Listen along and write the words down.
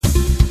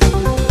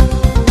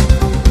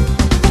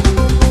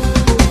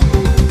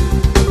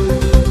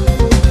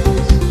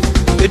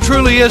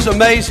truly is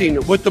amazing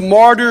what the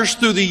martyrs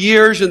through the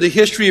years in the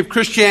history of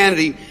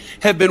Christianity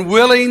have been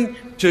willing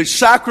to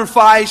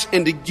sacrifice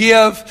and to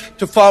give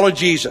to follow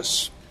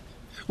Jesus.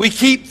 We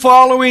keep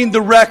following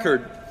the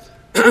record.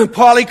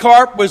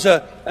 Polycarp was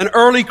an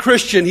early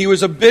Christian. He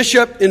was a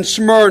bishop in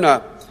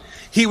Smyrna.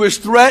 He was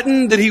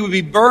threatened that he would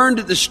be burned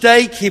at the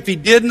stake if he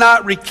did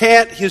not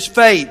recant his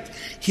faith.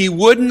 He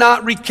would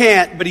not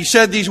recant, but he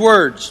said these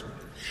words,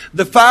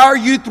 "The fire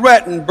you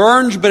threaten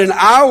burns but an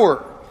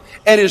hour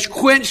and is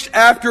quenched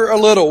after a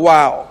little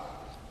while.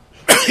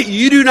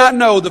 You do not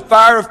know the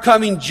fire of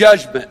coming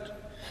judgment,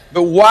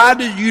 but why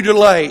did you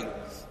delay?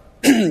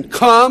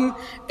 Come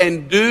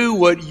and do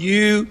what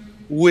you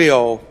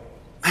will."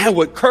 Man,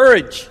 what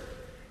courage.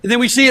 And then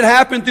we see it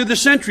happen through the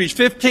centuries.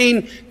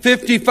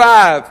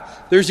 1555,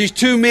 there's these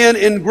two men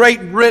in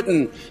Great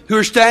Britain who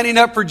are standing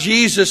up for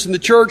Jesus, and the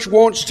church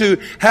wants to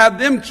have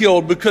them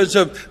killed because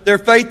of their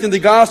faith in the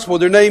gospel.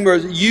 Their name are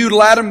Hugh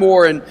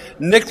Latimer and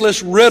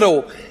Nicholas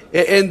Riddle.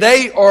 And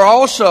they are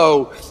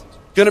also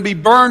going to be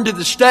burned at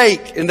the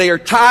stake, and they are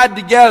tied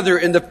together,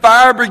 and the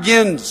fire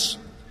begins.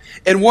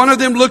 And one of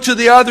them looks at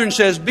the other and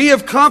says, "Be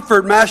of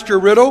comfort, Master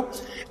Riddle,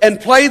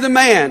 and play the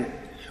man.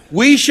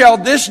 We shall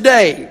this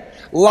day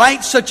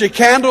light such a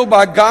candle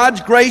by God's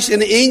grace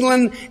in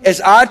England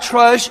as I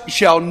trust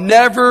shall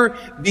never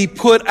be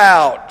put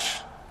out."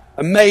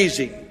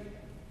 Amazing.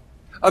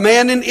 A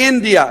man in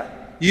India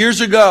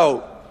years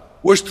ago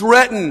was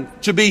threatened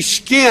to be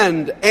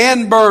skinned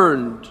and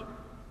burned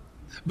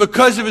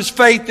because of his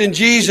faith in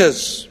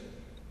Jesus.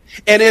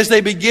 And as they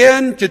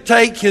began to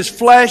take his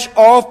flesh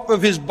off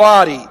of his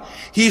body,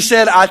 he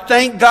said, "I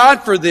thank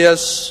God for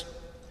this.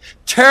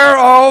 Tear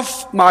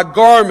off my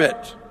garment,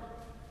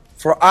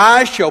 for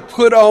I shall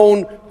put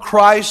on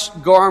Christ's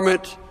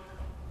garment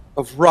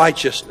of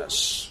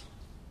righteousness."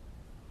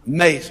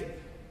 Amazing.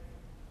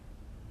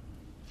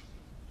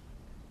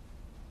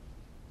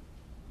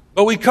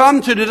 But we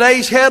come to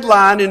today's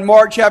headline in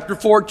Mark chapter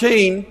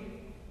 14,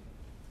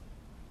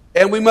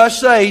 and we must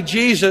say,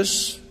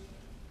 Jesus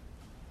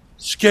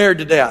scared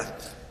to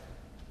death.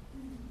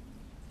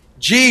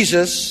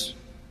 Jesus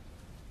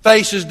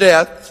faces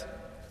death,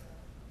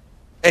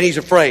 and he's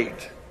afraid.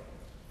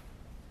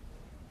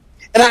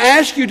 And I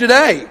ask you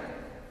today,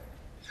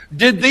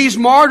 did these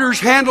martyrs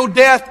handle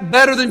death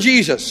better than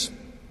Jesus?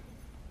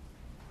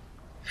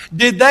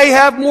 Did they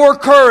have more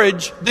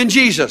courage than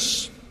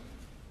Jesus?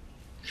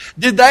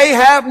 Did they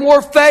have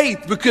more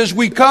faith? Because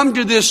we come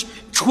to this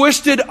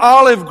twisted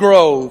olive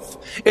grove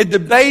at the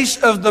base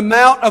of the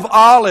Mount of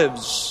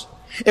Olives.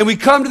 And we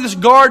come to this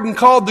garden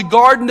called the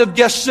Garden of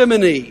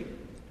Gethsemane.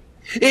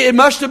 It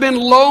must have been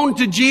loaned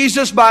to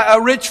Jesus by a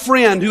rich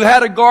friend who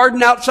had a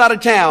garden outside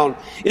of town.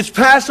 It's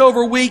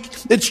Passover week.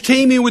 It's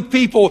teeming with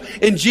people.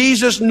 And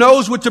Jesus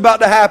knows what's about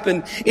to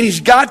happen. And he's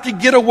got to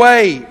get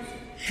away.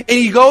 And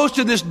he goes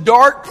to this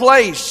dark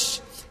place.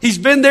 He's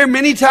been there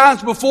many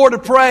times before to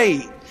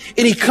pray.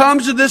 And he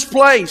comes to this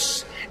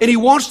place. And he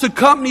wants the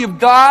company of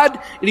God.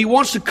 And he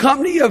wants the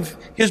company of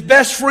his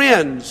best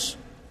friends.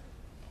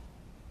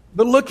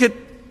 But look at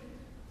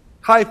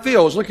how he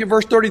feels. Look at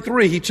verse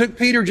 33. He took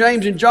Peter,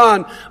 James, and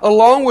John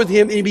along with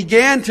him, and he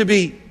began to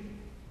be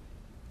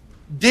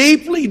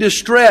deeply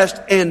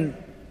distressed and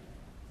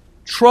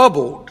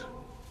troubled.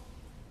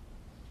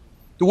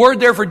 The word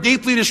there for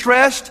deeply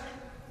distressed,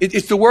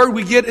 it's the word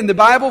we get in the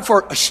Bible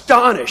for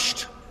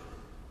astonished.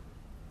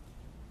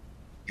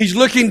 He's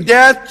looking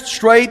death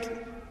straight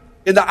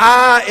in the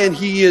eye, and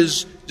he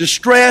is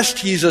distressed.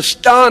 He's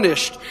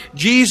astonished.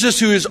 Jesus,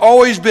 who has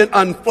always been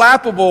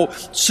unflappable,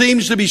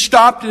 seems to be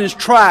stopped in his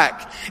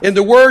track. And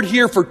the word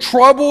here for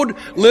troubled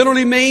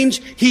literally means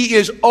he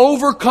is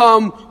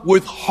overcome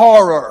with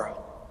horror.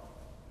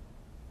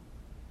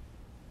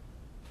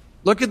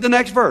 Look at the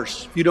next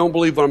verse, if you don't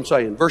believe what I'm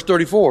saying. Verse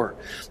 34.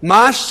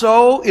 "My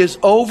soul is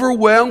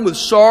overwhelmed with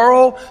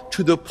sorrow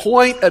to the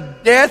point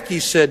of death," he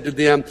said to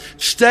them.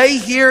 "Stay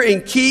here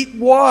and keep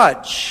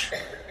watch."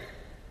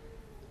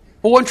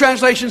 But one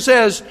translation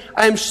says,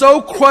 "I am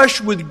so crushed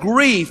with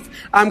grief.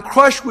 I'm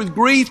crushed with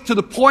grief to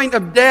the point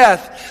of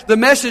death." The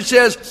message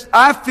says,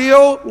 "I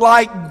feel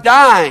like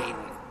dying."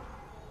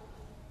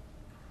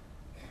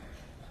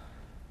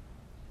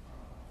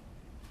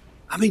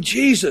 I mean,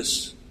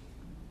 Jesus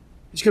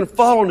is going to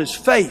fall on his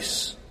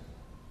face.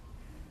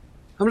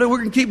 I mean, we're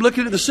going to keep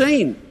looking at the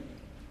scene.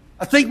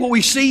 I think what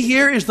we see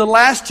here is the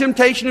last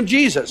temptation of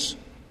Jesus.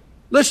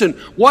 Listen,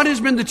 what has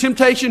been the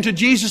temptation to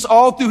Jesus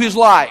all through his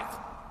life?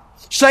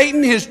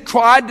 Satan has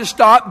tried to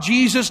stop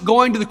Jesus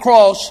going to the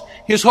cross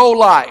his whole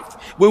life.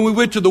 When we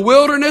went to the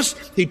wilderness,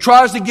 he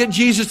tries to get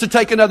Jesus to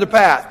take another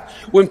path.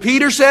 When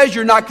Peter says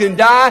you're not going to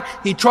die,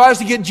 he tries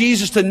to get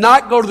Jesus to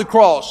not go to the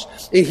cross.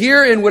 And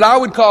here in what I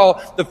would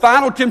call the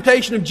final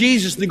temptation of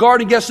Jesus in the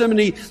Garden of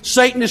Gethsemane,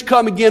 Satan has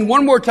come again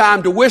one more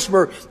time to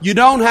whisper, you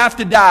don't have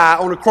to die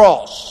on a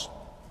cross.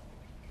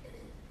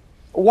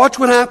 Watch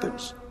what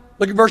happens.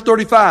 Look at verse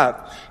 35.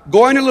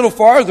 Going a little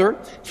farther,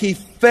 he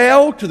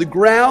fell to the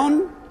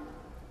ground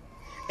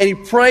and he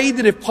prayed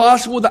that if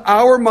possible the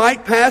hour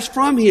might pass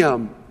from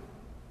him.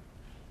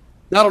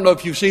 I don't know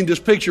if you've seen this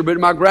picture, but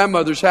in my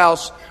grandmother's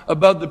house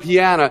above the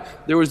piano,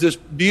 there was this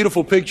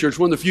beautiful picture. It's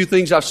one of the few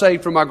things I've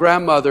saved from my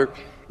grandmother.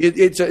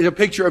 It's a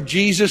picture of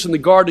Jesus in the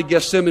Garden of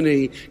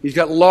Gethsemane. He's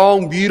got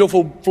long,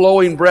 beautiful,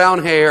 flowing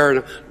brown hair and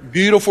a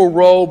beautiful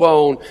robe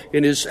on,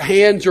 and his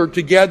hands are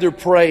together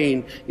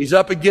praying. He's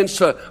up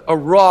against a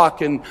rock,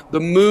 and the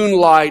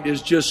moonlight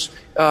is just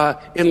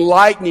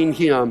enlightening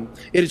him.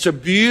 And it's a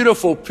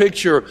beautiful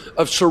picture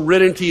of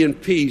serenity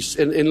and peace.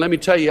 And let me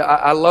tell you,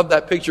 I love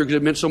that picture because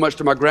it meant so much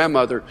to my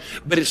grandmother,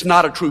 but it's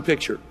not a true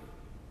picture.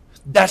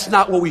 That's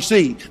not what we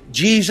see.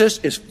 Jesus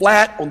is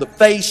flat on the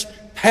face,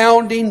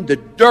 pounding the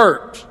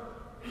dirt,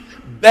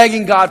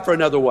 begging God for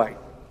another way.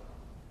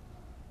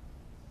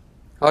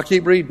 I'll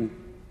keep reading.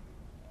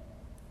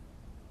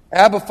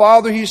 Abba,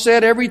 Father, he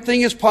said,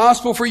 everything is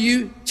possible for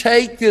you.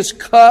 Take this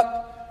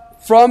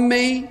cup from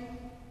me.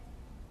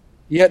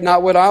 Yet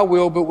not what I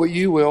will, but what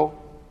you will.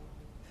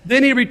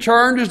 Then he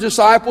returned to his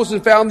disciples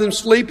and found them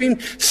sleeping.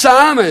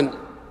 Simon,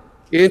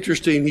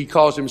 interesting, he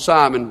calls him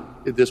Simon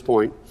at this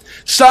point.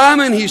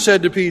 Simon, he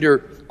said to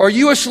Peter, are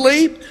you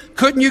asleep?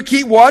 Couldn't you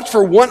keep watch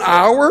for 1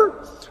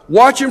 hour?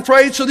 Watch and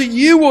pray so that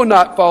you will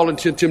not fall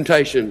into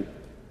temptation.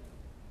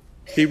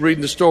 Keep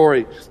reading the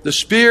story. The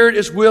spirit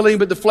is willing,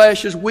 but the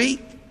flesh is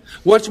weak.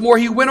 Once more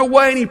he went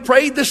away and he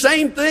prayed the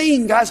same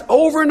thing, guys,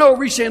 over and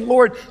over. He's saying,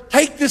 Lord,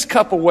 take this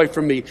cup away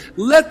from me.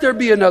 Let there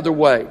be another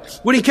way.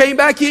 When he came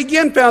back, he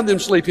again found them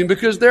sleeping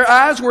because their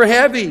eyes were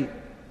heavy.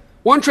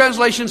 One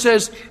translation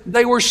says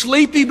they were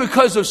sleepy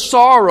because of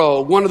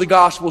sorrow. One of the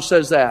Gospels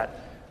says that.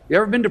 You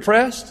ever been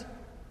depressed?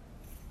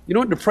 You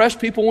know what depressed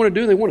people want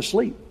to do? They want to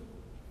sleep.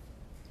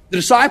 The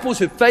disciples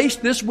have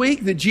faced this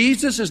week that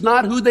Jesus is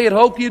not who they had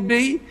hoped he'd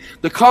be,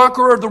 the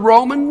conqueror of the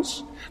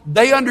Romans.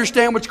 They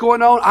understand what's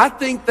going on. I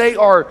think they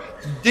are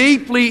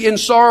deeply in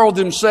sorrow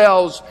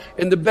themselves,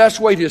 and the best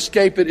way to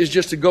escape it is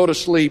just to go to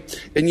sleep,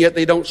 and yet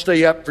they don't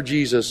stay up for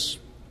Jesus.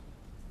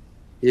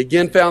 He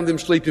again found them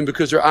sleeping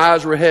because their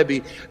eyes were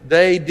heavy.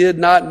 They did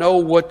not know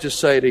what to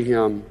say to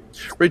him.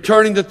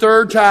 Returning the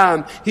third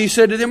time, he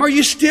said to them, are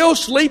you still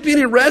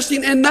sleeping and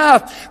resting?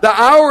 Enough. The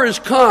hour has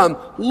come.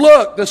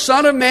 Look, the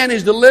Son of Man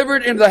is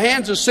delivered into the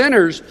hands of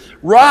sinners.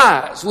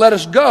 Rise, let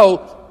us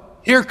go.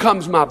 Here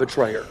comes my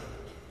betrayer.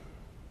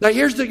 Now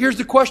here's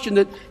the question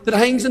that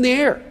hangs in the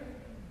air.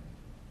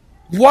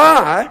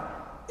 Why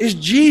is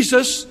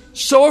Jesus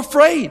so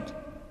afraid?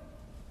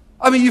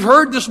 I mean, you've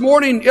heard this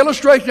morning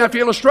illustration after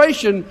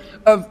illustration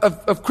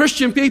of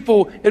Christian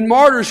people and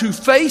martyrs who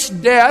face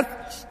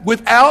death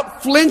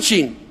without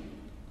flinching.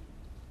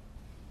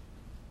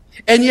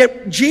 And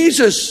yet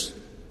Jesus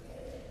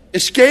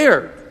is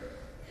scared.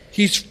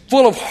 He's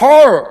full of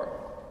horror.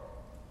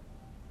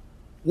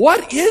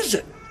 What is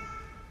it?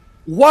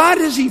 Why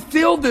does he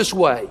feel this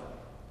way?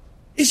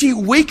 Is he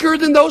weaker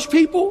than those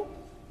people?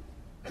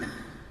 Now,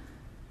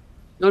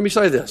 let me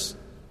say this.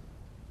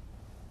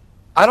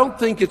 I don't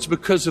think it's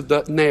because of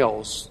the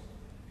nails.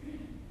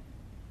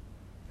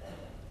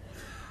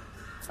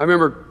 I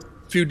remember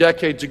a few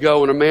decades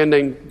ago when a man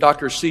named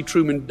Dr. C.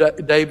 Truman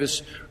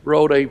Davis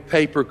wrote a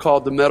paper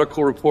called The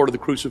Medical Report of the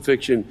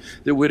Crucifixion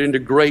that went into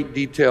great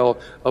detail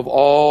of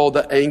all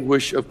the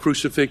anguish of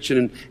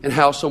crucifixion and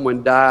how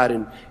someone died,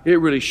 and it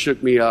really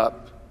shook me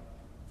up.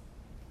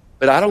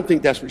 But I don't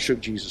think that's what shook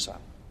Jesus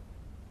up.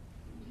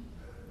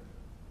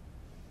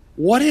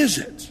 What is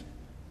it?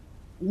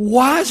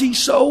 Why is he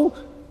so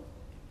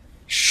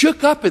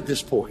shook up at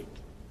this point?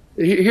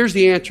 Here's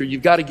the answer.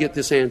 You've got to get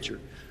this answer.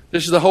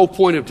 This is the whole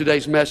point of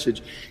today's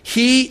message.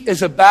 He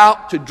is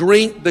about to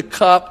drink the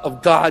cup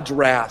of God's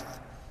wrath.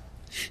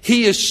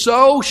 He is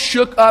so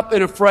shook up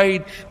and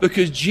afraid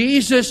because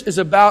Jesus is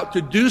about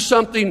to do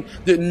something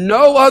that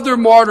no other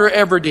martyr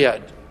ever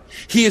did.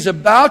 He is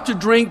about to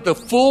drink the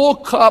full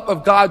cup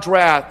of God's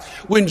wrath.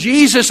 When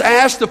Jesus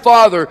asked the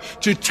Father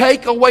to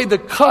take away the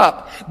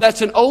cup,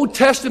 that's an Old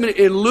Testament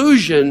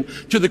allusion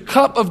to the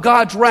cup of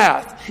God's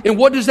wrath. And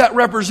what does that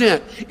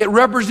represent? It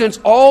represents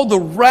all the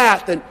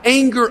wrath and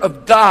anger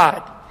of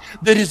God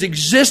that has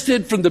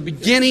existed from the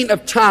beginning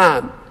of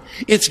time.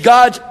 It's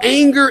God's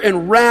anger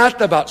and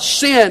wrath about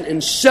sin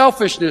and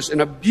selfishness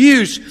and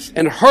abuse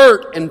and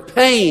hurt and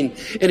pain,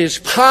 and is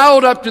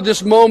piled up to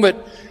this moment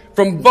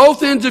from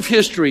both ends of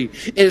history.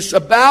 It's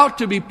about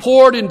to be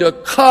poured into a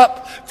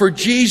cup for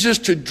Jesus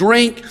to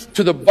drink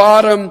to the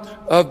bottom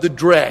of the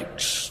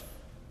dregs.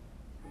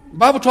 The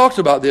Bible talks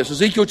about this.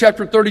 Ezekiel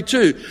chapter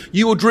 32.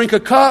 You will drink a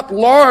cup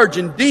large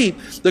and deep,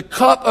 the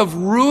cup of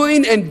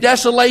ruin and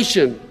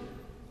desolation.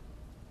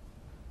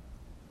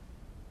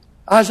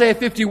 Isaiah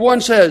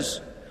 51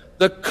 says,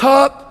 the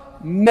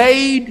cup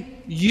made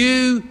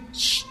you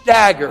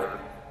stagger.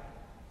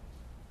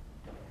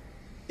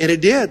 And it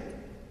did.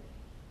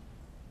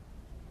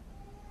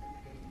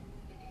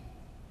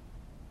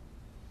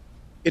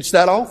 It's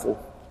that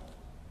awful.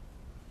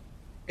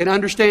 And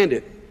understand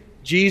it.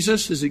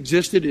 Jesus has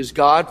existed as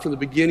God from the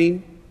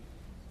beginning,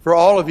 for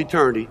all of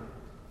eternity.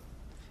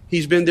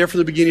 He's been there from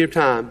the beginning of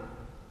time.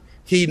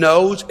 He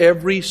knows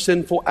every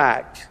sinful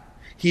act.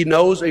 He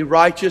knows a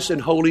righteous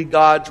and holy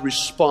God's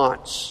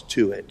response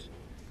to it.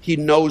 He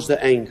knows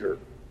the anger.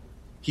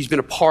 He's been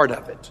a part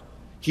of it.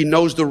 He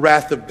knows the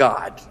wrath of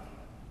God.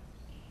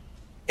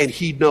 And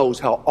he knows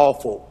how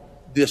awful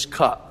this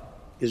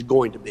cup is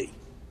going to be.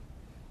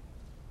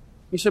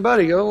 You say,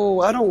 buddy,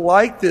 I don't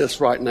like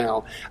this right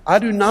now. I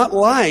do not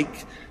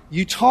like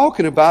you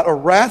talking about a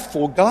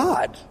wrathful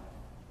God.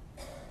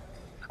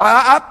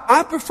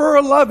 I prefer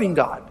a loving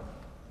God.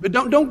 But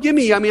don't give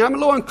me, I'm a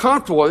little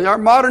uncomfortable. In our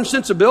modern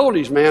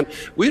sensibilities, man,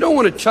 we don't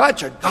want to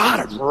touch a God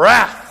of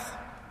wrath.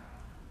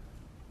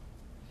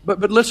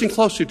 But listen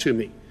closely to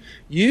me.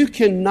 You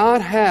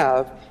cannot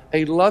have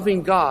a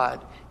loving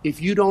God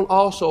if you don't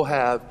also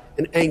have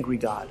an angry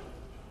God.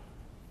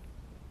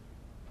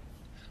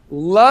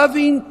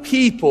 Loving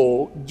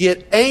people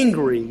get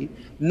angry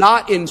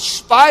not in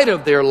spite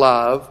of their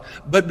love,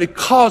 but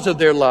because of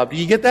their love. Do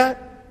you get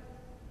that?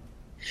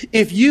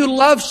 If you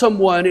love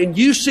someone and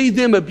you see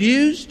them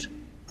abused,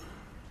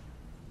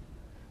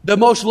 the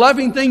most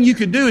loving thing you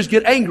could do is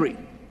get angry.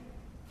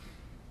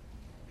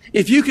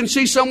 If you can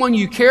see someone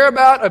you care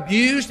about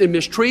abused and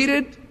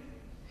mistreated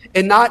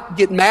and not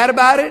get mad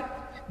about it,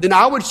 then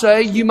I would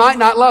say you might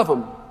not love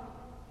them.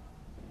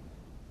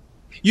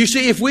 You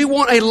see, if we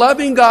want a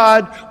loving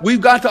God,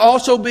 we've got to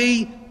also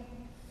be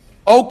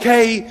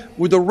okay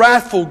with a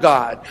wrathful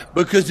God,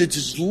 because it's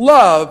His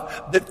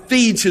love that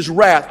feeds His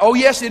wrath. Oh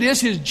yes, it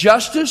is His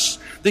justice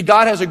that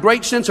God has a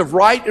great sense of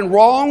right and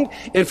wrong,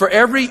 and for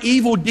every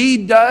evil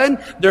deed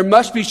done, there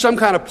must be some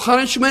kind of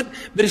punishment.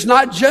 But it's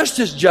not just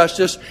His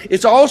justice,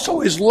 it's also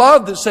His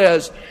love that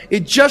says,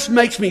 it just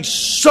makes me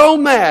so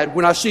mad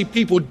when I see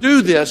people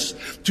do this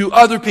to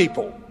other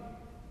people.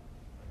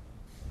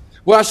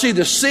 When I see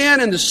the sin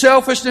and the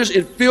selfishness,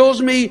 it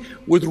fills me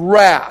with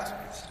wrath.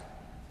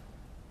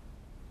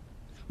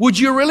 Would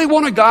you really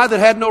want a God that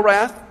had no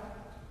wrath?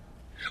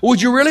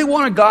 Would you really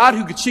want a God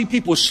who could see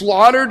people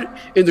slaughtered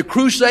in the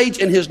Crusades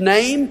in His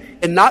name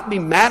and not be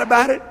mad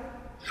about it?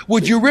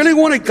 Would you really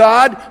want a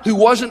God who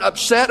wasn't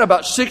upset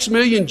about 6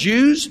 million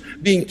Jews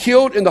being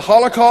killed in the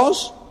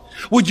Holocaust?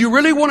 Would you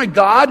really want a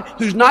God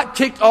who's not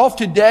ticked off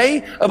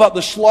today about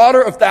the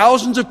slaughter of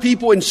thousands of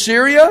people in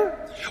Syria?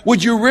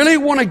 Would you really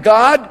want a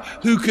God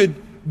who could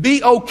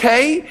be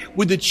okay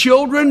with the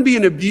children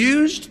being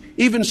abused,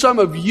 even some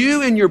of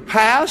you in your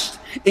past,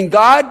 and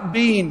God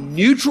being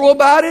neutral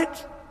about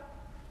it?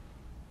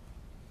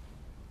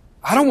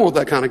 I don't want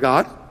that kind of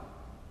God.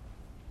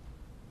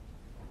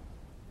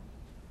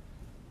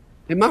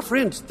 And my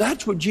friends,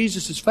 that's what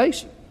Jesus is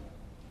facing.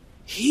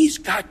 He's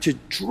got to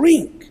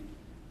drink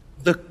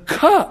the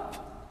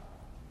cup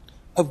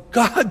of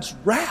God's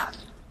wrath.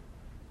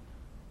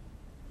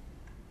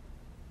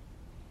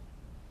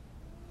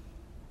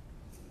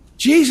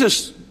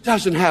 Jesus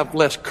doesn't have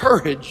less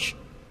courage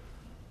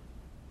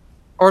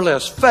or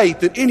less faith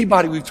than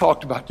anybody we've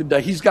talked about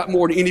today. He's got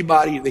more than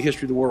anybody in the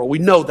history of the world. We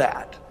know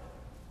that.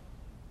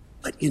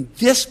 But in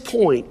this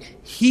point,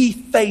 He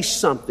faced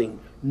something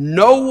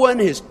no one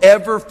has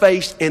ever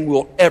faced and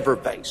will ever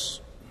face.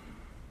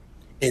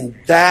 And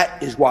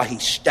that is why He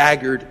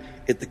staggered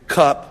at the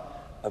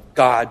cup of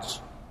God's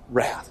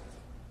wrath.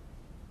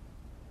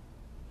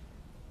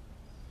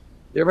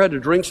 You ever had to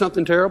drink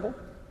something terrible?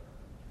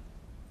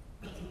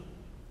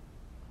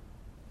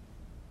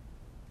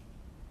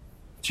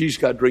 She's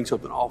got to drink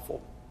something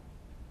awful.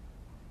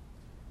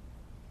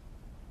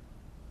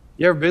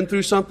 You ever been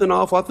through something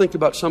awful? I think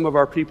about some of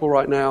our people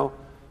right now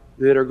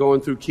that are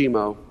going through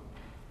chemo.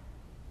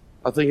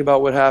 I think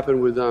about what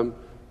happened with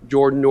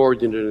Jordan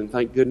Northington, and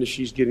thank goodness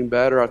she's getting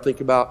better. I think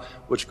about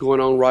what's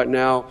going on right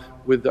now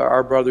with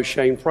our brother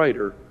Shane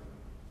Prater.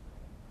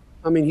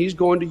 I mean, he's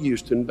going to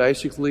Houston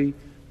basically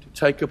to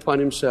take upon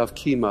himself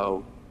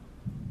chemo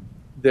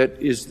that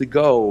is the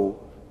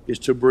goal is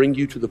to bring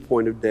you to the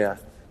point of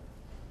death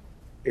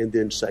and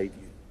then save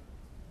you.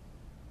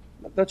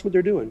 That's what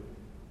they're doing.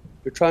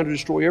 They're trying to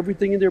destroy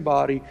everything in their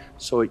body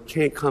so it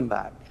can't come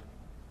back.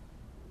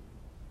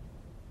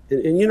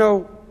 And you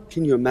know,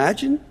 can you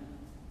imagine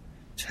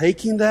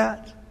taking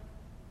that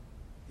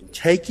and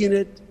taking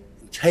it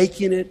and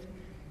taking it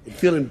and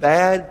feeling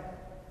bad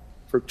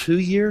for 2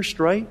 years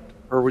straight?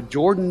 Or with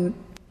Jordan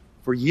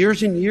for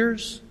years and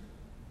years?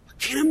 I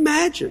can't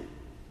imagine.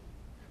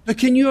 But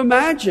can you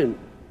imagine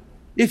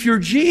if you're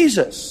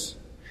Jesus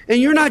and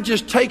you're not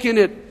just taking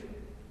it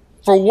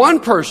for one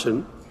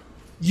person,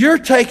 you're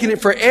taking it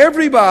for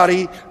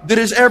everybody that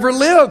has ever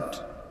lived.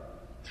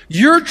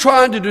 You're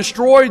trying to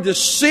destroy the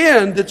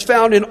sin that's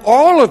found in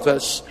all of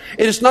us.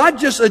 And it's not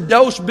just a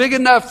dose big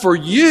enough for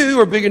you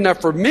or big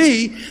enough for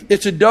me.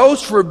 It's a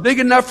dose big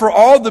enough for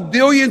all the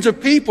billions of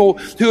people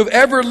who have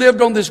ever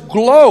lived on this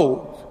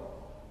globe.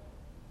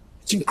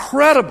 It's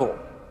incredible.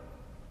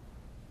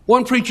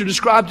 One preacher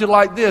described it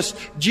like this: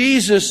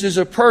 Jesus is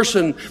a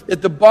person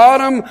at the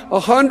bottom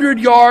 100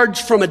 yards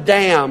from a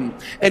dam,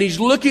 and he's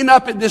looking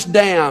up at this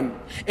dam,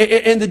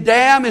 and the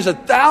dam is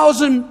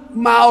 1,000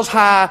 miles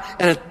high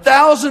and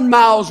 1,000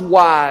 miles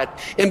wide,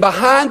 and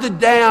behind the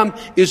dam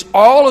is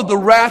all of the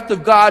wrath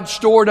of God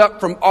stored up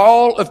from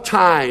all of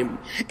time.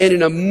 And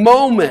in a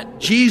moment,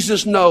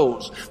 Jesus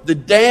knows the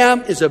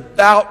dam is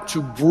about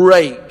to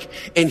break,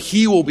 and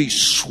he will be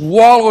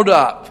swallowed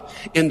up.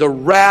 in the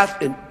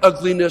wrath and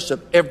ugliness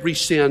of every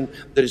sin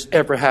that has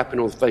ever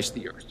happened on the face of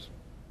the earth.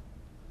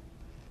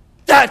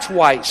 That's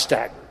why he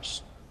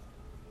staggers.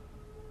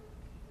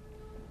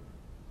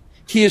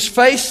 He is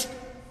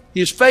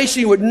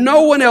facing what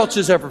no one else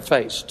has ever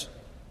faced.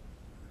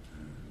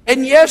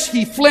 And yes,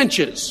 he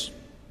flinches.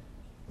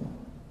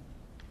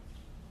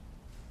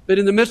 But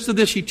in the midst of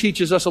this, he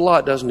teaches us a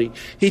lot, doesn't he?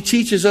 He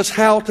teaches us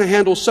how to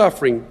handle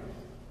suffering.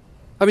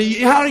 I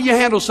mean, how do you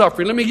handle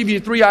suffering? Let me give you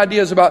 3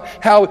 ideas about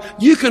how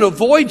you can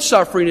avoid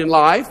suffering in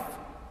life.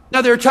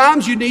 Now, there are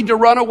times you need to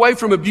run away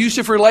from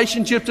abusive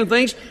relationships and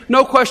things.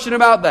 No question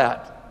about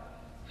that.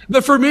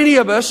 But for many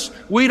of us,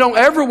 we don't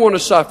ever want to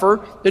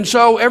suffer. And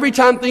so every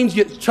time things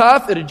get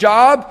tough at a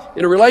job,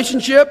 in a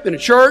relationship, in a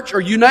church,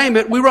 or you name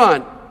it, we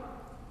run.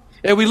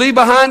 And we leave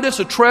behind us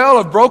a trail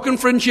of broken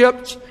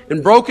friendships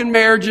and broken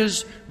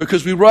marriages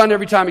because we run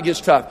every time it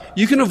gets tough.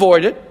 You can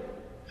avoid it.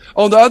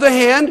 On the other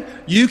hand,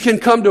 you can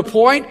come to a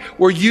point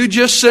where you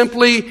just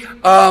simply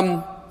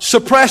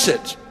suppress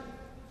it.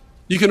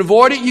 You can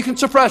avoid it, you can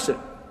suppress it.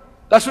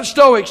 That's what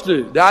Stoics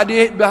do. The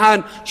idea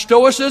behind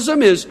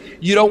Stoicism is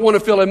you don't want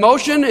to feel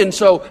emotion, and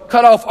so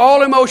cut off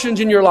all emotions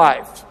in your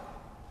life.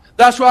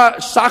 That's why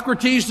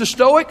Socrates the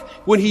Stoic,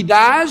 when he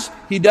dies,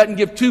 he doesn't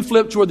give 2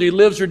 flips whether he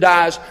lives or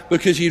dies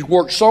because he's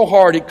worked so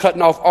hard at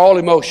cutting off all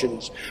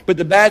emotions. But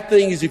the bad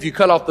thing is if you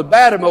cut off the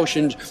bad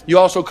emotions, you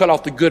also cut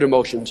off the good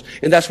emotions.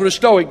 And that's what a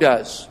Stoic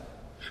does.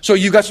 So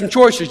you've got some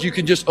choices. You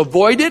can just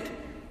avoid it.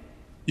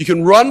 You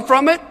can run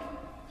from it.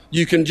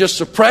 You can just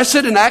suppress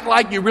it and act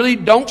like you really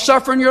don't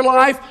suffer in your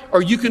life.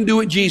 Or you can do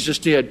what Jesus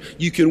did.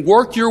 You can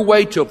work your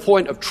way to a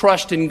point of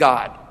trust in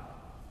God.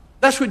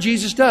 That's what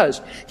Jesus does.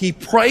 He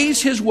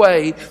prays his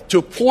way to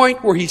a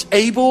point where he's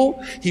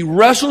able, he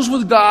wrestles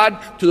with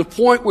God to the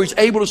point where he's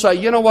able to say,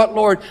 you know what,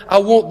 Lord, I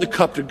want the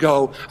cup to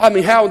go. I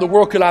mean, how in the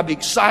world could I be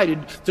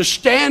excited to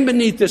stand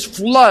beneath this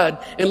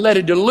flood and let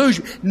it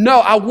deluge me?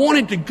 No, I want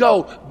it to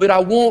go, but I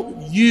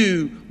want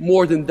you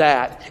more than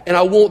that. And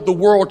I want the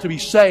world to be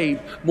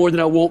saved more than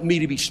I want me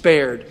to be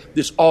spared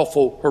this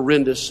awful,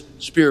 horrendous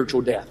spiritual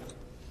death.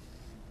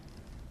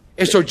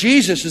 And so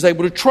Jesus is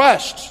able to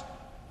trust.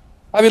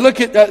 I mean,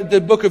 look at the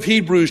book of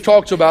Hebrews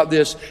talks about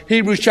this.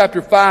 Hebrews chapter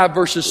 5,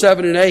 verses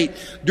 7 and 8.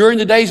 During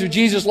the days of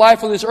Jesus'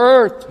 life on this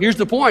earth, here's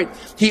the point.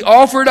 He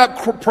offered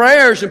up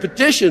prayers and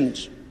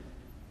petitions.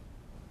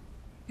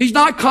 He's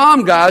not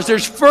calm, guys.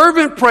 There's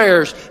fervent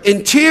prayers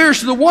and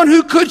tears to the one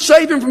who could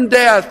save him from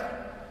death.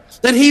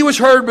 Then he was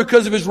heard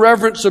because of his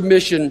reverent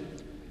submission.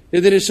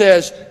 And then it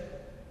says,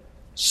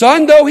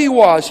 son though he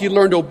was, he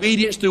learned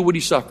obedience through what he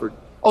suffered.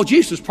 Oh,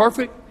 Jesus was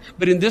perfect.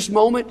 But in this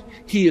moment,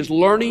 he is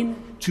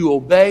learning to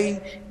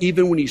obey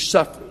even when he's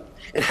suffering.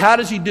 And how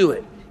does he do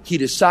it? He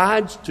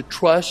decides to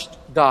trust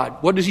God.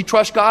 What does he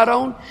trust God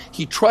on?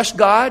 He trusts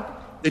God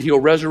that he'll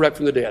resurrect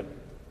from the dead.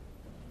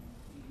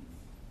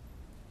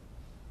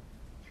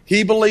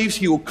 He believes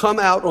he will come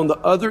out on the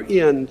other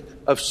end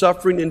of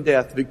suffering and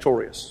death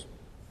victorious.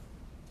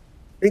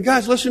 And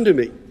guys, listen to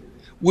me.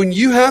 When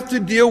you have to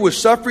deal with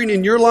suffering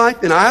in your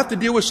life, and I have to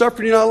deal with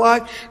suffering in our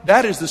life,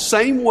 that is the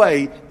same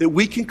way that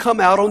we can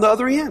come out on the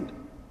other end.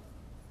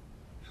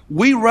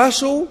 We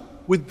wrestle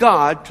with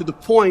God to the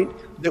point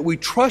that we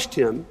trust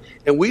him,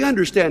 and we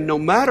understand no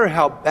matter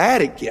how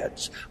bad it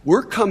gets,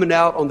 we're coming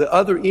out on the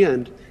other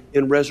end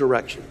in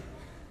resurrection.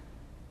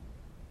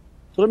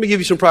 So let me give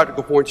you some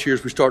practical points here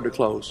as we start to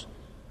close.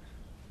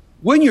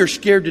 When you're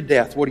scared to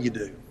death, what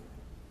do?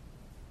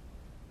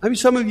 Maybe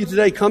some of you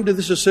today come to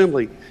this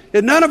assembly,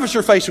 and none of us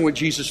are facing what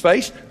Jesus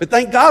faced, but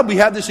thank God we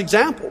have this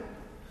example.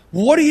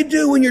 What do you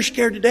do when you're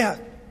scared to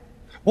death?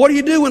 What do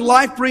you do when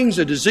life brings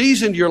a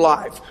disease into your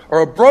life, or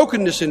a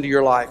brokenness into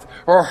your life,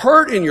 or a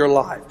hurt in your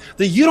life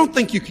that you don't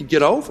think you can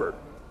get over?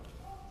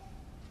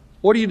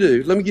 What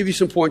do? Let me give you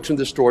some points from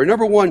this story.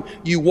 Number 1,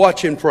 you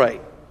watch and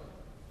pray.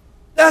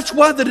 That's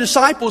why the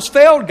disciples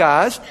failed,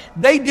 guys.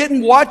 They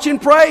didn't watch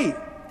and pray.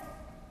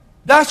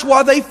 That's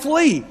why they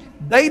flee.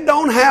 They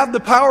don't have the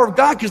power of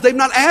God because they've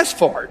not asked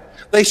for it.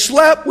 They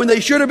slept when they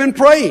should have been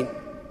praying.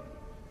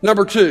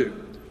 Number 2,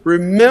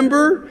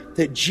 remember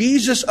that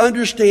Jesus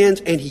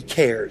understands and he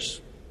cares.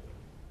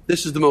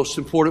 This is the most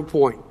important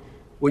point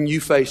when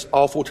you face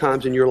awful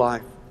times in your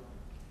life.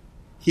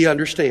 He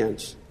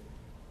understands.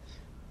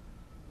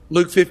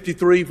 Luke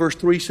 53 verse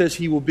 3 says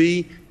he will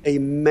be a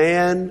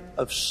man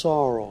of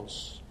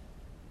sorrows.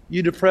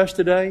 You depressed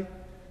today?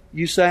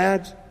 You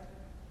sad?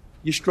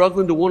 You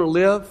struggling to want to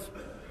live?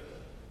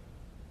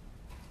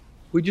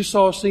 We just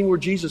saw a scene where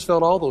Jesus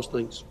felt all those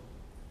things.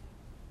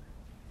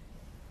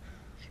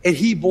 And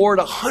he bore it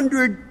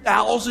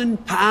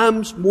 100,000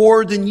 times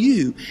more than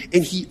you.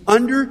 And he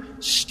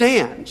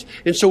understands.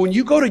 And so when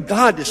you go to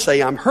God to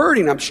say, I'm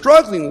hurting, I'm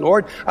struggling,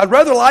 Lord, I'd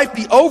rather life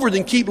be over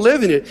than keep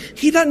living it.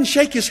 He doesn't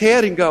shake his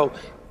head and go,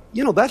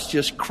 you know, that's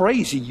just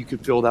crazy you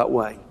could feel that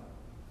way.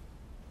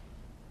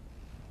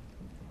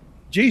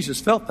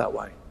 Jesus felt that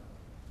way.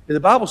 And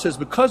the Bible says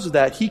because of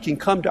that, he can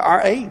come to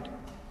our aid.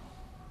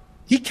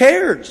 He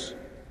cares.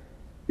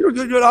 You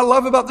know what I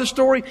love about this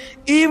story?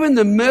 Even in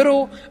the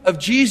middle of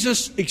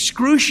Jesus'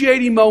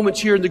 excruciating moments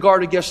here in the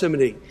Garden of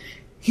Gethsemane,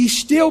 he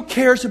still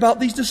cares about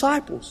these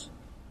disciples.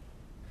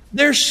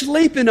 They're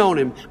sleeping on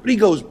him, but he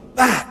goes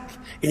back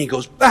and he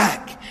goes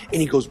back and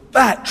he goes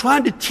back,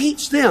 trying to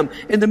teach them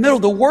in the middle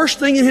of the worst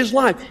thing in his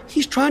life.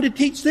 He's trying to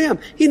teach them.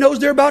 He knows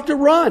they're about to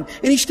run,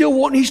 and he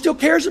still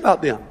cares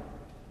about them.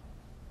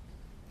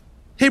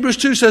 Hebrews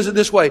 2 says it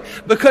this way: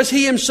 because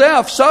he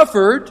himself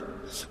suffered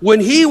when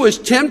he was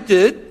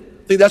tempted.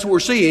 I think that's what we're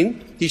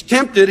seeing. He's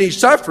tempted, he's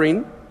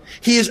suffering.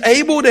 He is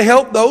able to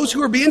help those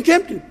who are being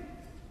tempted.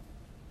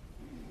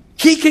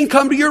 He can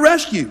come to your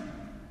rescue.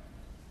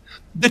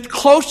 The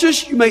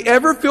closest you may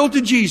ever feel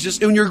to Jesus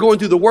when you're going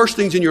through the worst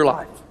things in your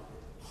life.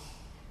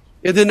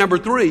 And then number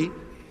 3,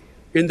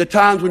 in the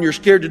times when you're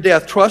scared to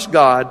death, trust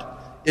God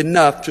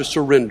enough to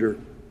surrender.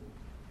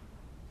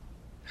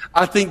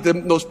 I think the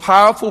most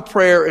powerful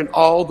prayer in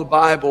all the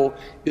Bible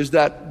is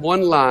that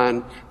one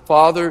line,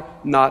 Father,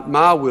 not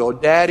my will.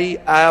 Daddy,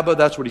 Abba,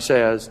 that's what he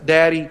says.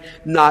 Daddy,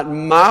 not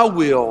my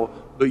will,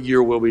 but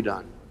your will be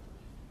done.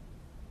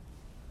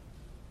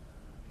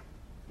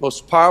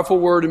 Most powerful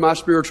word in my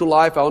spiritual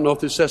life, I don't know if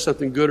this says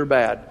something good or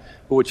bad,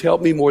 but which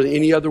helped me more than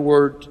any other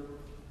word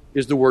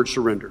is the word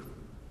surrender.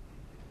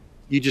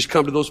 You just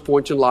come to those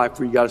points in life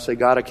where you got to say,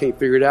 God, I can't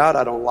figure it out.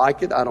 I don't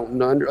like it. I don't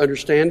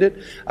understand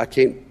it. I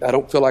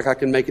don't feel like I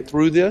can make it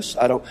through this.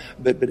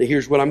 But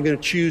here's what I'm going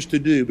to choose to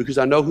do, because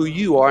I know who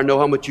you are. I know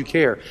how much you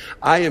care.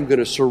 I am going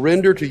to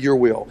surrender to your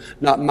will.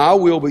 Not my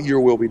will, but your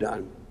will be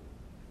done.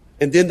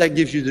 And then that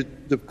gives you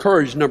the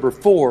courage, number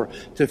 4,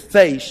 to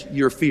face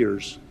your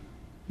fears.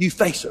 You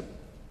face them.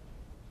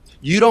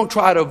 You don't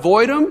try to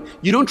avoid them.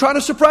 You don't try to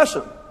suppress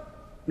them.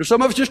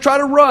 Some of us just try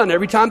to run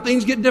every time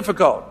things get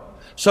difficult.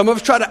 Some of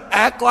us try to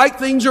act like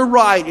things are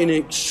right, and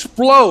it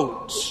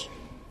explodes.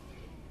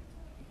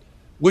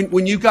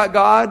 When you've got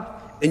God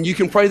and you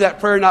can pray that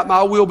prayer, not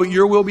my will, but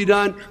your will be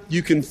done,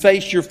 you can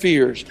face your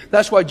fears.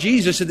 That's why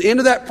Jesus, at the end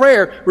of that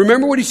prayer,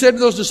 remember what he said to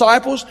those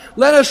disciples?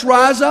 Let us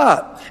rise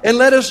up and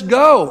let us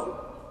go.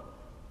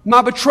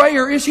 My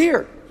betrayer is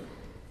here.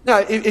 Now,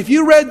 if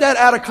you read that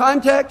out of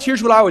context,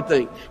 here's what I would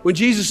think. When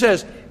Jesus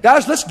says,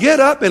 guys, let's get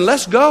up and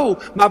let's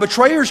go. My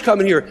betrayer's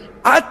coming here.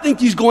 I think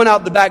he's going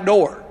out the back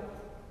door.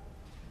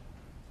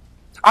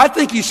 I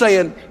think he's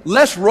saying,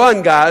 let's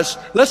run, guys.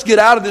 Let's get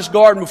out of this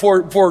garden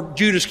before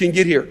Judas can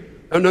get here.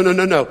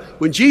 No.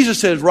 When Jesus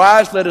says,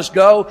 rise, let us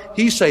go,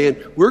 he's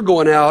saying, we're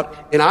going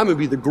out and I'm going to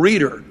be the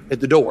greeter at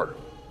the door.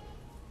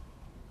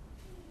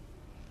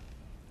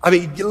 I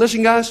mean,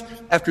 listen, guys,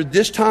 after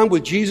this time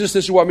with Jesus,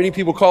 this is why many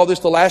people call this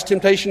the last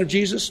temptation of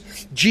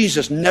Jesus.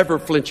 Jesus never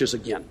flinches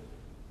again.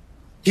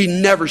 He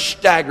never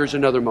staggers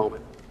another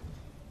moment.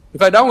 In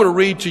fact, I want to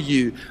read to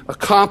you a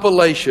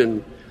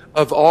compilation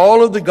of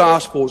all of the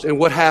Gospels and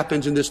what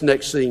happens in this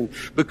next scene,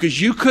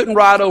 because you couldn't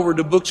ride over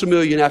to Books A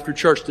Million after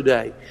church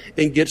today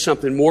and get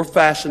something more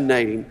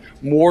fascinating,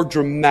 more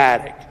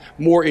dramatic,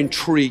 more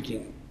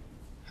intriguing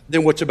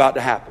than what's about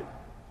to happen.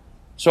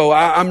 So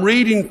I'm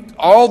reading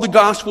all the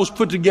Gospels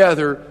put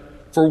together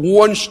for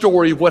one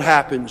story of what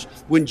happens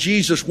when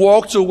Jesus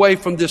walks away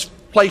from this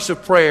place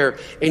of prayer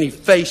and he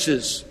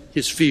faces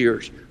his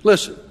fears.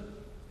 Listen.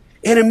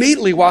 And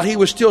immediately while he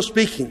was still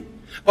speaking,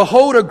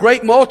 behold, a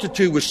great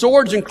multitude with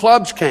swords and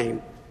clubs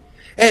came.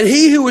 And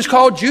he who was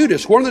called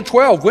Judas, one of the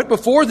 12, went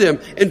before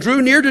them and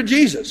drew near to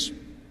Jesus.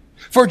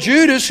 For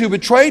Judas, who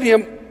betrayed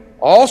him,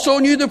 also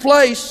knew the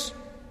place.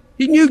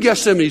 He knew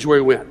Gethsemane is where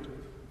he went.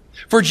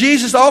 For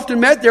Jesus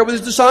often met there with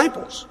his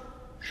disciples.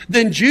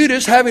 Then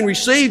Judas, having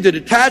received a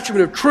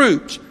detachment of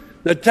troops,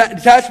 the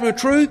detachment of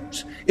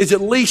troops is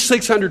at least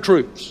 600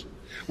 troops.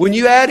 When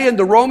you add in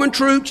the Roman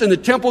troops and the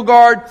temple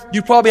guard,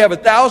 you probably have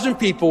 1,000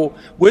 people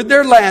with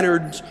their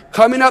lanterns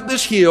coming up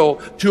this hill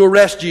to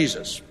arrest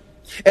Jesus.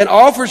 And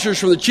officers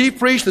from the chief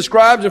priests, the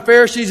scribes and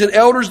Pharisees and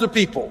elders of the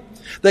people.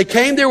 They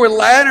came there with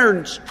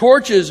lanterns,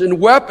 torches, and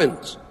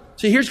weapons.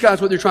 See, here's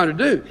guys what they're trying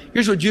to do.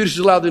 Here's what Judas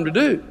allowed them to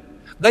do.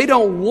 They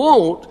don't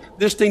want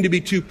this thing to be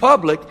too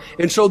public,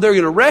 and so they're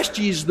going to arrest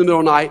Jesus in the middle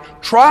of the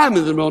night, try him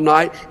in the middle of the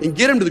night, and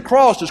get him to the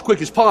cross as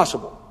quick as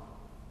possible.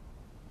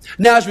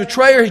 Now, as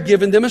betrayer, he'd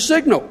given them a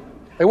signal.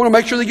 They want to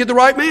make sure they get the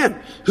right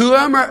man.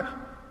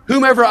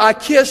 Whomever I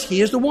kiss,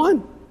 he is the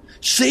one.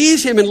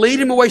 Seize him and lead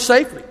him away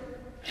safely.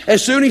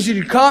 As soon as he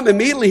had come,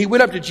 immediately he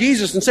went up to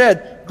Jesus and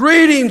said,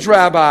 "Greetings,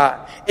 Rabbi,"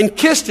 and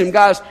kissed him,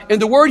 guys.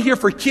 And the word here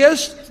for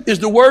kiss is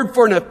the word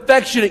for an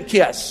affectionate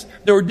kiss.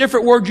 There were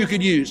different words you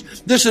could use.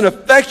 This is an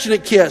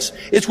affectionate kiss.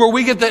 It's where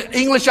we get the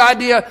English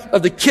idea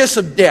of the kiss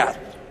of death.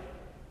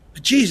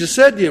 But Jesus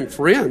said to him,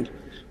 "Friend,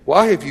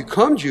 why have you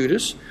come,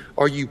 Judas?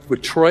 Are you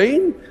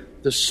betraying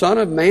the Son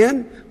of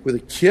Man with a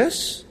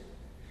kiss?"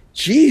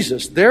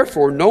 Jesus,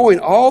 therefore, knowing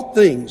all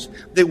things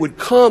that would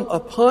come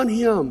upon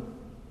him,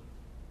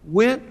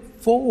 went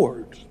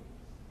forward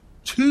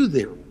to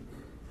them.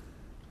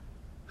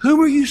 "Whom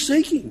are you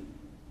seeking?"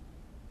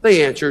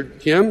 They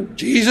answered him,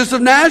 "Jesus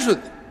of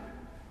Nazareth."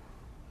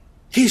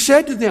 He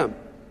said to them,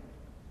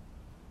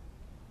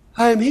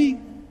 "I am he."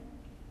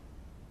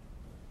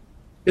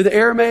 In the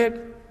Aramaic,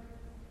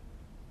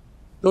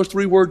 Those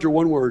 3 words are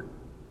one word.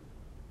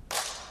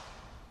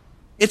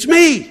 It's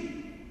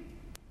me.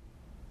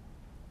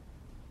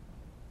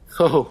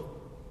 Oh.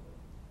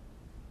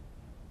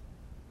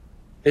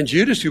 And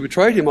Judas, who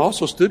betrayed him,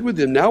 also stood with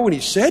them. Now when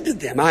he said to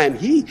them, I am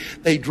he,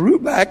 they drew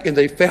back and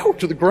they fell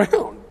to the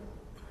ground.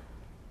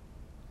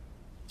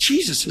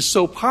 Jesus is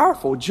so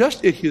powerful.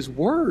 Just at his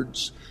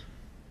words,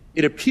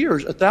 it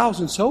appears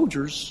 1,000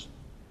 soldiers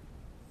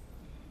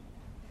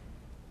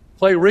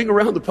play ring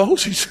around the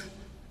posies.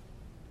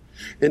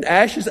 And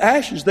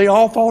ashes, they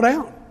all fall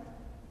down.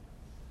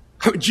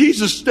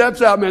 Jesus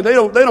steps out, man. They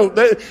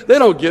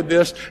don't get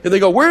this. And they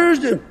go, where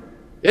is him?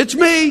 It's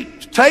me.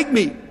 Take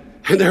me.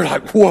 And they're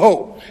like,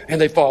 whoa.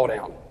 And they fall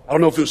down. I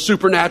don't know if it was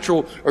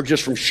supernatural or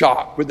just from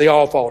shock, but they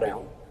all fall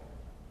down.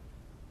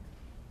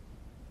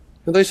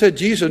 And they said,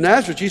 Jesus of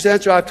Nazareth. Jesus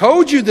answered, I've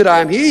told you that I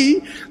am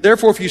he.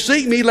 Therefore, if you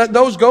seek me, let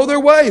those go their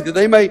way,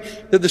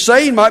 that the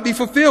saying might be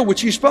fulfilled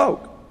which he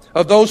spoke.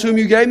 Of those whom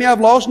you gave me,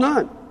 I've lost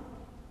none.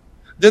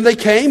 Then they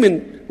came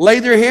and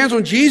laid their hands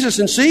on Jesus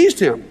and seized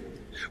him.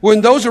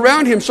 When those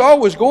around him saw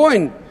what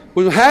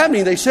was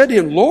happening, they said to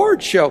him,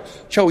 Lord, shall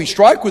we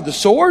strike with the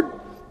sword?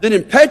 Then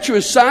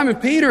impetuous Simon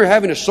Peter,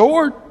 having a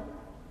sword,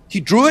 he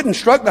drew it and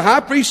struck the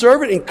high priest's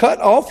servant and cut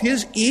off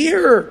his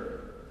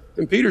ear.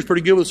 And Peter's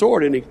pretty good with a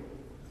sword, isn't he?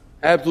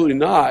 Absolutely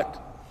not.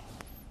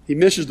 He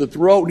misses the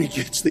throat and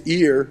he gets the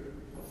ear.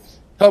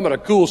 Talking about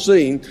a cool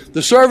scene.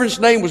 The servant's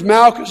name was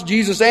Malchus.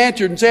 Jesus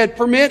answered and said,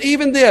 permit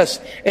even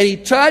this. And he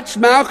touched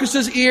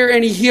Malchus's ear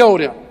and he healed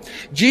him.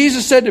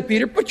 Jesus said to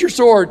Peter, put your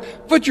sword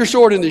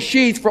in the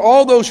sheath, for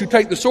all those who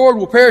take the sword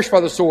will perish by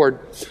the sword.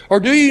 Or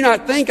do you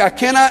not think I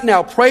cannot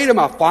now pray to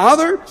my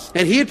Father,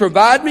 and he'd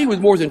provide me with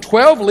more than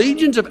 12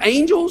 legions of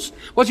angels?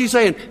 What's he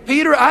saying?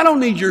 Peter, I don't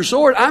need your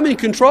sword. I'm in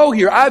control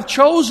here. I've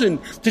chosen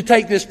to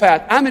take this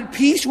path. I'm at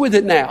peace with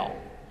it now.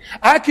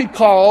 I could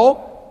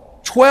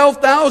call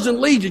 12,000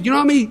 legions. You know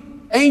how many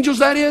angels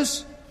that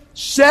is?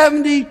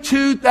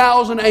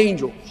 72,000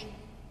 angels.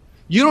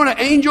 You know what an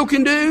angel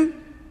can do?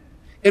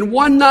 In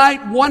one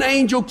night, one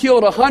angel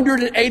killed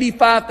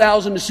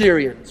 185,000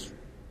 Assyrians.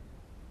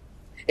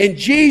 And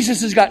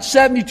Jesus has got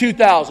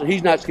 72,000.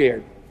 He's not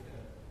scared.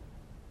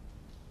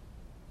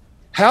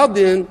 How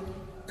then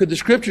could the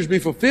scriptures be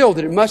fulfilled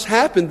that it must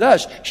happen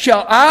thus?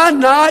 Shall I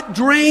not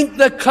drink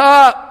the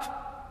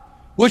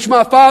cup which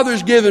my Father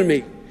has given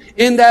me?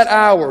 In that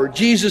hour,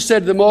 Jesus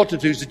said to the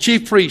multitudes, the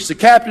chief priests, the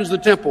captains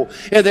of the temple,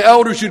 and the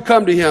elders who'd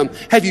come to him,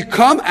 have you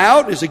come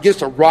out as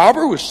against a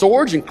robber with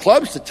swords and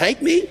clubs to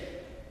take me?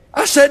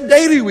 I sat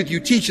daily with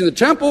you teaching the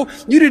temple.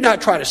 You did not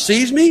try to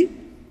seize me.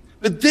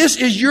 But this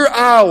is your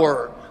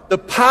hour, the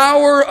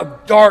power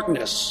of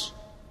darkness.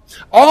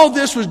 All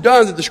this was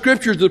done that the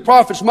scriptures of the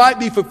prophets might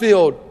be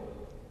fulfilled.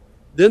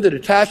 Then the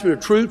detachment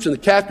of troops and the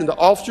captain of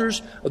the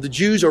officers of the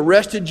Jews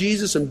arrested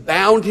Jesus and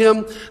bound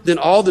him. Then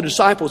all the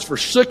disciples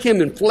forsook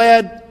him and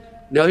fled.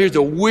 Now here's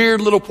the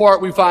weird little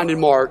part we find in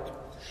Mark.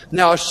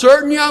 Now a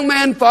certain young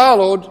man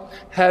followed,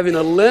 having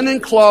a linen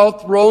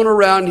cloth thrown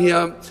around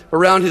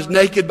his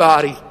naked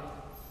body.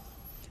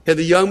 And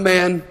the young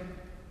man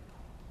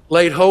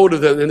laid hold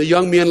of them, and the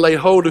young men laid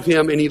hold of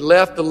him, and he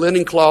left the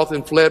linen cloth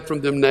and fled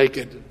from them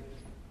naked.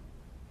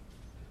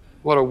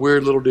 What a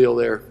weird little deal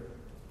there.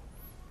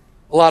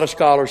 A lot of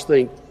scholars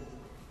think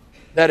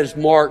that is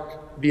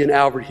Mark being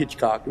Alfred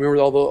Hitchcock.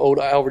 Remember all the old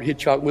Alfred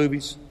Hitchcock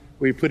movies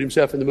where he put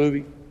himself in the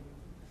movie?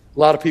 A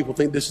lot of people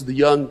think this is the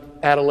young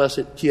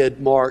adolescent kid,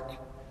 Mark,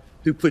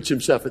 who puts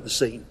himself at the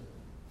scene.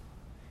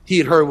 He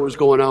had heard what was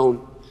going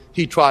on.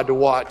 He tried to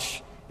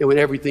watch, and when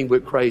everything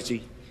went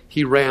crazy,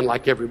 he ran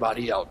like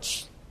everybody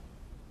else.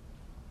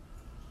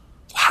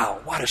 Wow,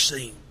 what a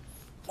scene.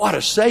 What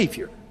a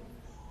Savior.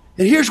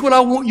 And here's what I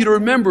want you to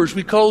remember as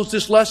we close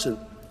this lesson.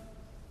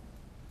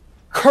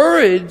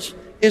 Courage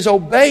is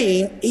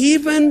obeying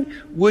even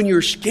when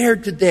you're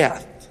scared to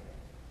death.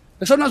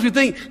 And sometimes we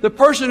think the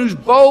person who's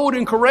bold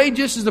and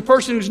courageous is the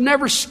person who's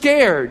never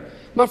scared.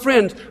 My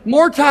friends,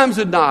 more times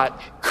than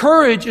not,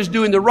 courage is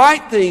doing the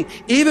right thing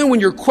even when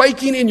you're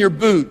quaking in your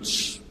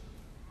boots.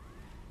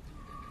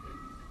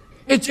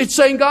 It's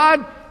saying,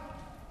 God,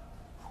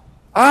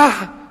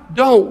 I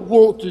don't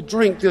want to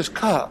drink this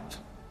cup,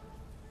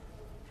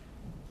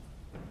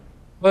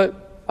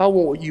 but I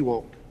want what you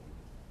want.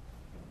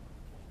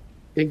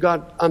 And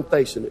God, I'm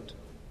facing it.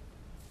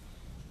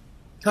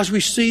 Because we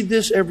see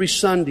this every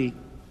Sunday.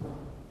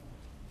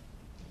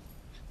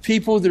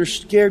 People that are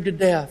scared to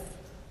death.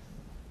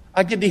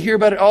 I get to hear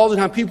about it all the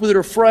time. People that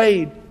are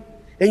afraid,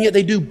 and yet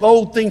they do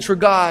bold things for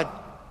God.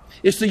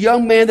 It's the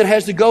young man that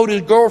has to go to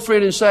his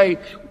girlfriend and say,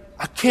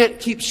 I can't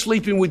keep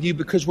sleeping with you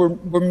because we're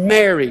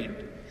married.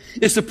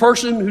 It's the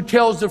person who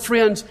tells their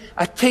friends,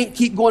 I can't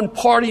keep going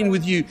partying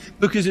with you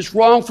because it's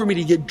wrong for me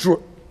to get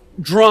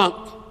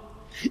drunk.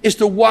 It's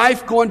the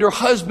wife going to her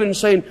husband and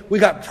saying, we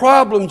got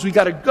problems, we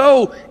got to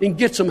go and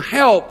get some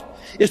help.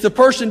 It's the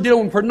person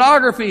dealing with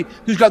pornography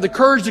who's got the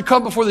courage to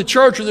come before the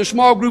church or their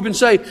small group and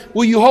say,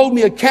 will you hold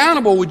me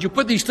accountable? Would you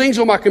put these things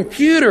on my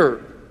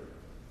computer?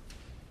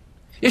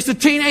 It's the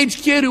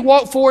teenage kid who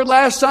walked forward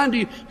last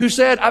Sunday who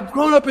said, I've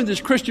grown up in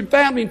this Christian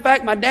family. In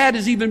fact, my dad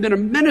has even been a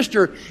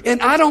minister,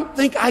 and I don't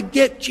think I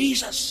get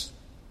Jesus.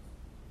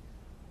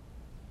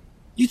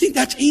 You think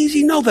that's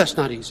easy? No, that's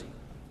not easy.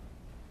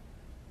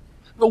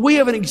 But we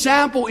have an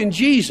example in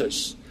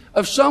Jesus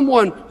of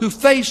someone who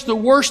faced the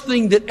worst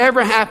thing that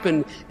ever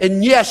happened,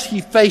 and yes,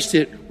 he faced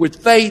it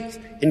with faith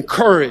and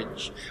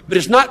courage. But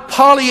it's not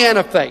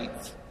Pollyanna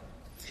faith.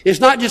 It's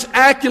not just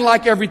acting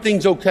like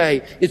everything's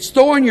okay. It's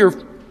throwing your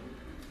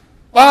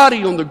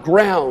body on the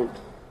ground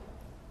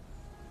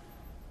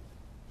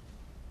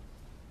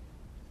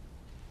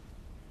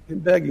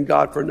and begging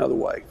God for another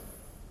way,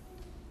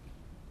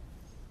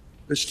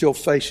 but still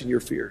facing your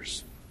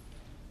fears.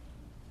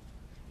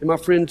 And my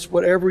friends,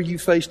 whatever you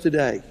face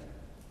today,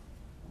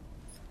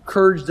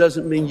 courage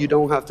doesn't mean you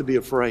don't have to be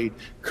afraid.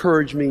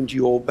 Courage means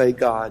you obey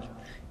God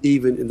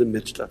even in the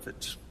midst of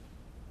it.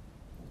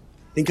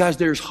 And guys,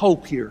 there's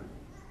hope here.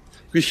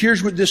 Because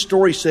here's what this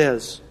story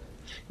says.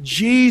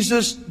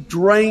 Jesus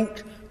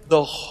drank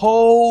the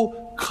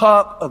whole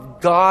cup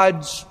of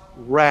God's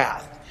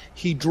wrath.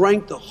 He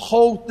drank the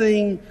whole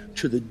thing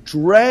to the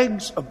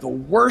dregs of the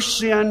worst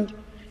sin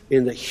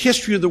in the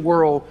history of the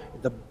world,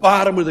 at the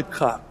bottom of the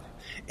cup.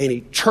 And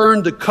he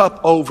turned the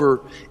cup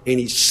over and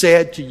he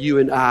said to you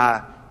and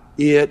I,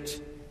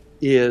 it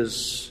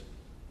is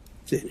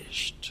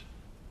finished.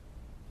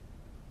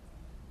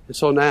 And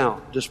so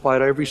now,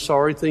 despite every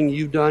sorry thing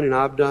you've done and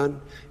I've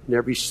done, and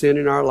every sin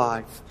in our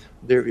life,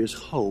 there is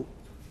hope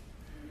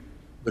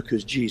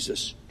because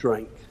Jesus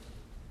drank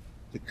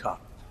the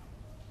cup.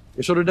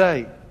 And so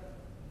today,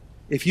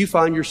 if you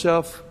find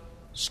yourself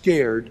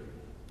scared,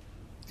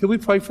 can we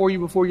pray for you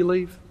before you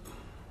leave?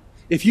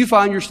 If you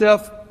find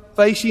yourself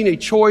facing a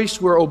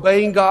choice where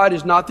obeying God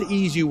is not the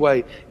easy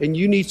way and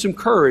you need some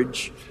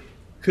courage,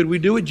 could we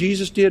do what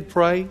Jesus did,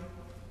 pray?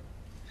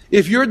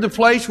 If you're at the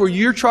place where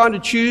you're trying to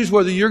choose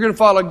whether you're going to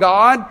follow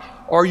God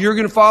or you're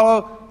going to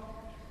follow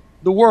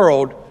the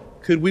world,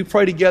 could we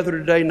pray together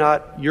today,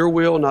 not your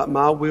will, not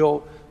my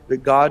will,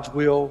 but God's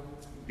will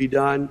be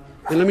done?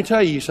 And let me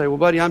tell you, you say, well,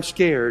 buddy, I'm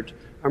scared.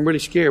 I'm really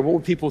scared. What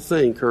will people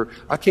think? Or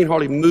I can't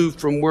hardly move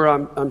from where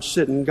I'm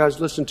sitting. Guys,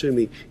 listen to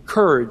me.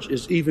 Courage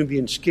is even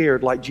being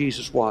scared like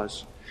Jesus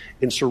was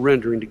and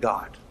surrendering to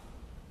God.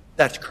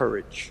 That's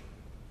courage.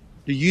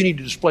 Do you need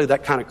to display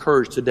that kind of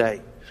courage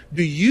today?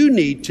 Do you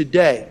need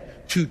today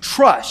to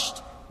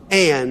trust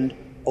and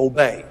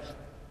obey?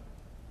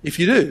 If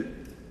you do,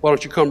 why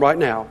don't you come right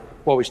now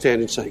while we stand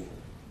and sing?